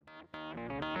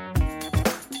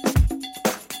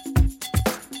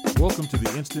Welcome to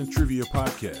the Instant Trivia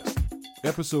Podcast,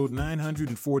 episode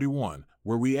 941,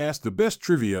 where we ask the best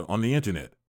trivia on the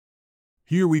internet.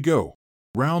 Here we go.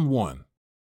 Round 1.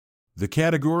 The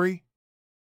category?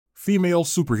 Female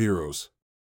superheroes.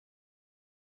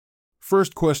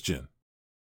 First question.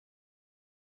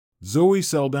 Zoe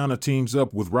Saldana teams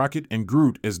up with Rocket and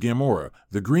Groot as Gamora,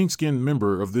 the green-skinned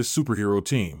member of this superhero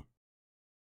team.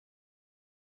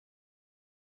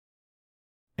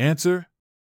 Answer: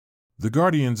 The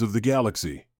Guardians of the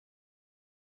Galaxy.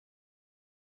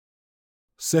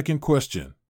 Second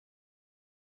question.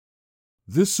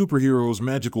 This superhero's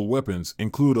magical weapons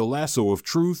include a lasso of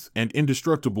truth and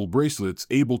indestructible bracelets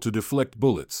able to deflect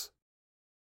bullets.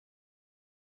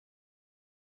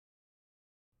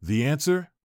 The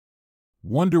answer: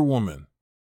 Wonder Woman.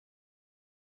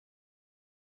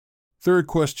 Third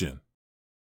question.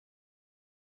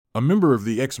 A member of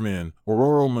the X-Men,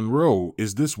 Aurora Monroe,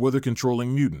 is this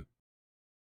weather-controlling mutant.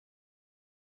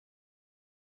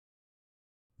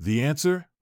 The answer: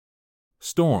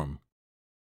 Storm.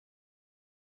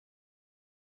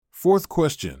 Fourth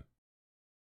question.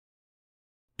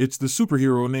 It's the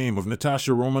superhero name of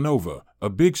Natasha Romanova,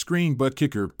 a big-screen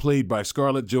butt-kicker played by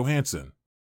Scarlett Johansson.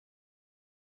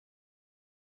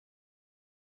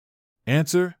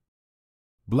 Answer: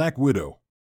 Black Widow.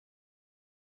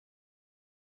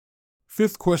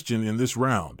 Fifth question in this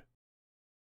round.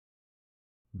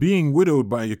 Being widowed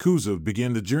by Yakuza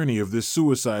began the journey of this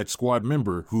Suicide Squad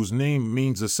member whose name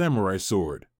means a samurai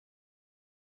sword.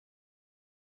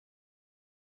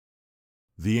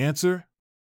 The answer: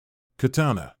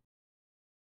 Katana.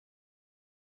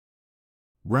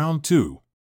 Round 2.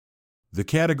 The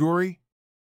category?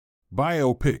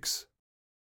 Biopics.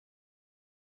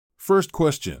 First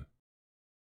question.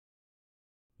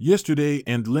 Yesterday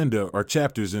and Linda are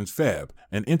chapters in Fab,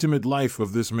 an intimate life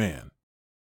of this man.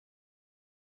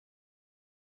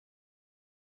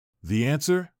 The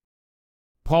answer: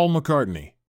 Paul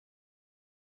McCartney.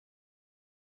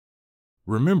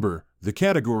 Remember, the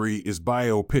category is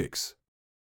biopics.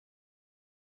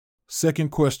 Second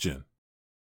question.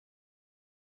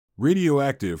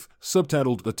 Radioactive,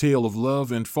 subtitled A Tale of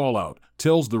Love and Fallout,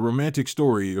 tells the romantic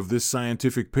story of this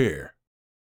scientific pair.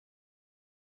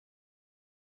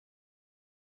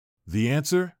 The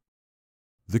answer: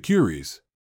 The Curies.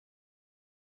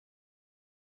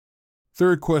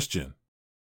 Third question.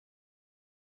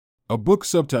 A book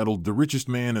subtitled The Richest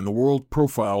Man in the World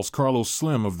profiles Carlos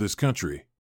Slim of this country.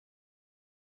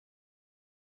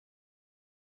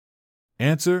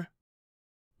 Answer: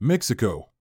 Mexico.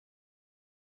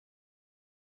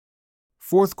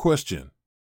 Fourth question.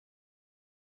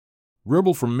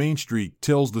 Rebel from Main Street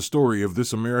tells the story of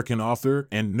this American author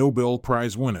and Nobel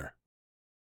Prize winner.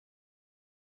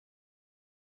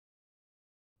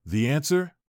 The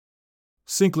answer: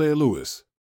 Sinclair Lewis.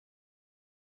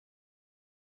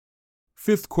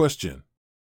 Fifth question.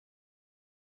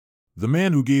 The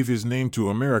Man Who Gave His Name to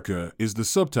America is the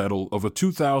subtitle of a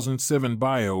 2007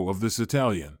 bio of this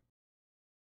Italian.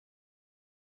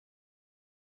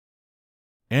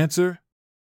 Answer: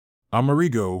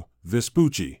 Amerigo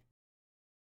Vespucci.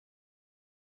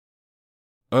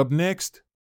 Up next,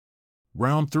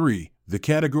 Round 3, the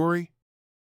category?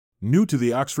 New to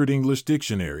the Oxford English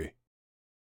Dictionary.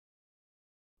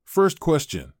 First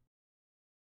question.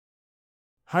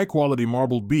 High-quality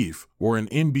marbled beef or an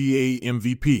NBA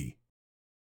MVP?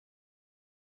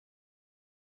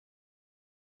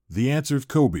 The answer: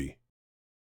 Kobe.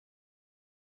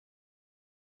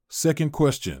 Second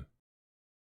question.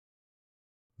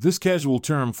 This casual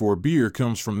term for beer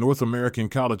comes from North American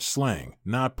college slang,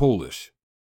 not Polish.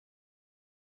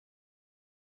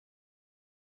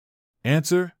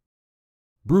 Answer: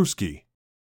 Brewski.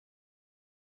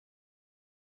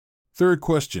 Third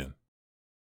question.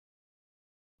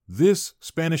 This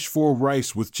Spanish for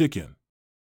rice with chicken.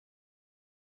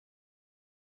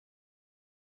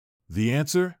 The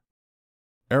answer: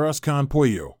 Arroz con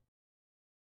pollo.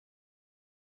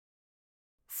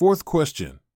 Fourth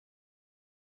question.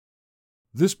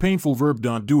 This painful verb: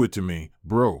 don't do it to me,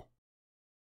 bro.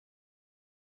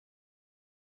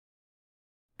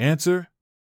 Answer: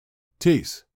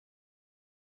 Taste.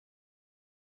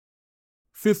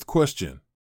 Fifth question.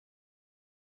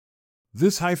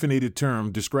 This hyphenated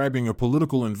term describing a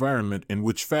political environment in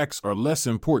which facts are less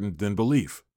important than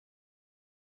belief.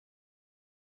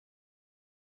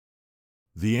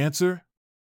 The answer: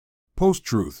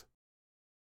 Post-truth.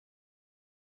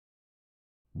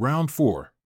 Round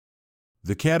 4.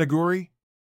 The category?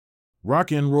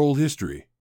 Rock and roll history.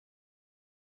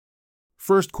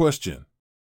 First question.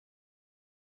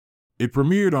 It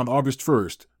premiered on August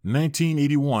 1st,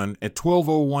 1981 at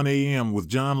 12:01 a.m. with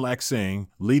John Lack saying,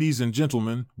 "Ladies and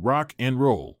gentlemen, rock and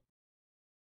roll."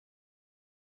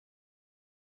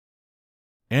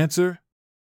 Answer: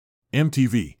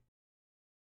 MTV.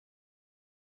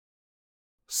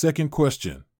 Second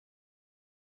question.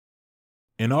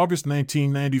 In August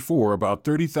 1994, about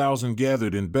 30,000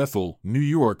 gathered in Bethel, New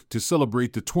York, to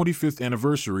celebrate the 25th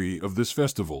anniversary of this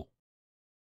festival.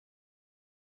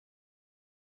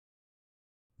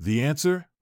 The answer?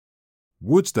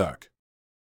 Woodstock.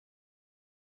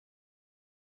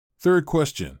 Third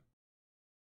question.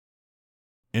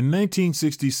 In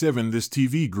 1967, this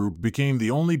TV group became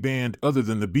the only band other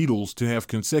than the Beatles to have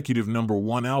consecutive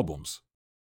 #1 albums.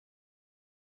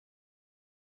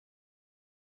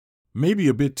 Maybe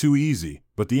a bit too easy,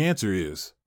 but the answer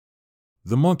is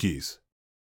The Monkees.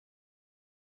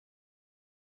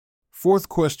 Fourth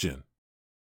question.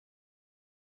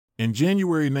 In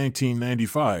January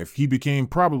 1995, he became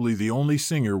probably the only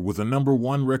singer with a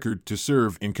 #1 record to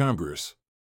serve in Congress.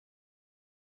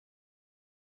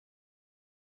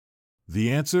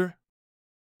 The answer?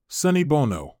 Sonny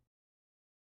Bono.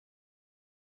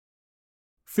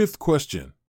 Fifth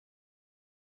question.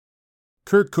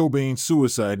 Kurt Cobain's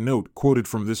suicide note quoted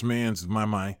from this man's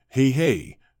 "My, hey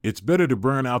hey, it's better to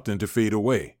burn out than to fade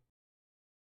away."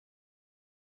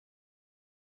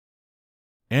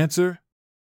 Answer?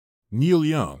 Neil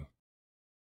Young.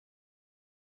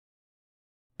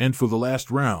 And for the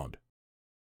last round.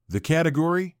 The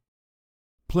category?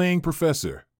 Playing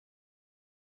professor.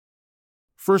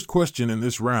 First question in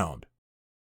this round.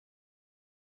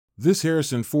 This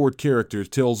Harrison Ford character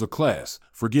tells a class,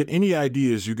 forget any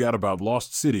ideas you got about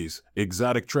lost cities,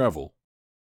 exotic travel.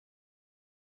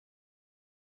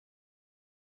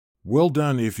 Well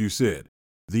done if you said.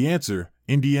 The answer,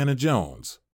 Indiana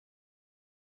Jones.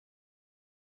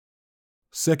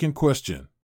 Second question.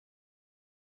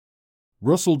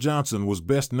 Russell Johnson was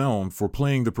best known for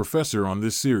playing the professor on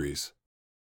this series.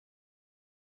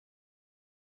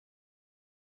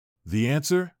 The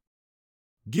answer?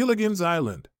 Gilligan's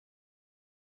Island.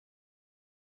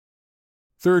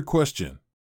 Third question.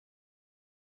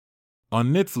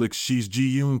 On Netflix, she's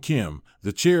Ji-Yoon Kim,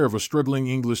 the chair of a struggling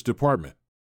English department.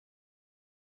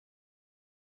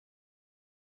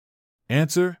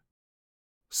 Answer?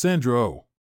 Sandra Oh.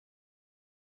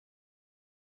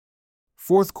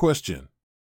 Fourth question.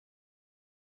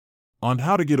 On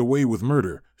How to Get Away with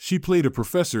Murder, she played a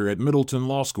professor at Middleton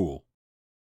Law School.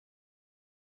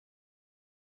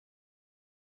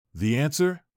 The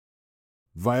answer?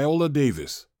 Viola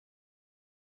Davis.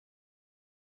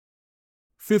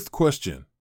 Fifth question.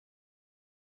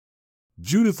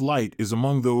 Judith Light is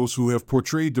among those who have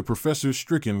portrayed the professor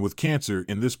stricken with cancer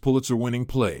in this Pulitzer-winning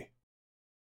play.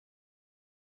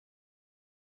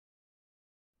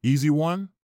 Easy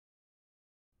one?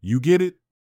 You get it?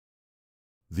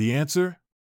 The answer?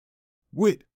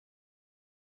 Wit.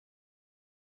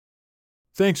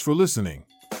 Thanks for listening.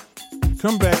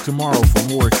 Come back tomorrow for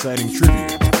more exciting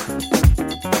trivia.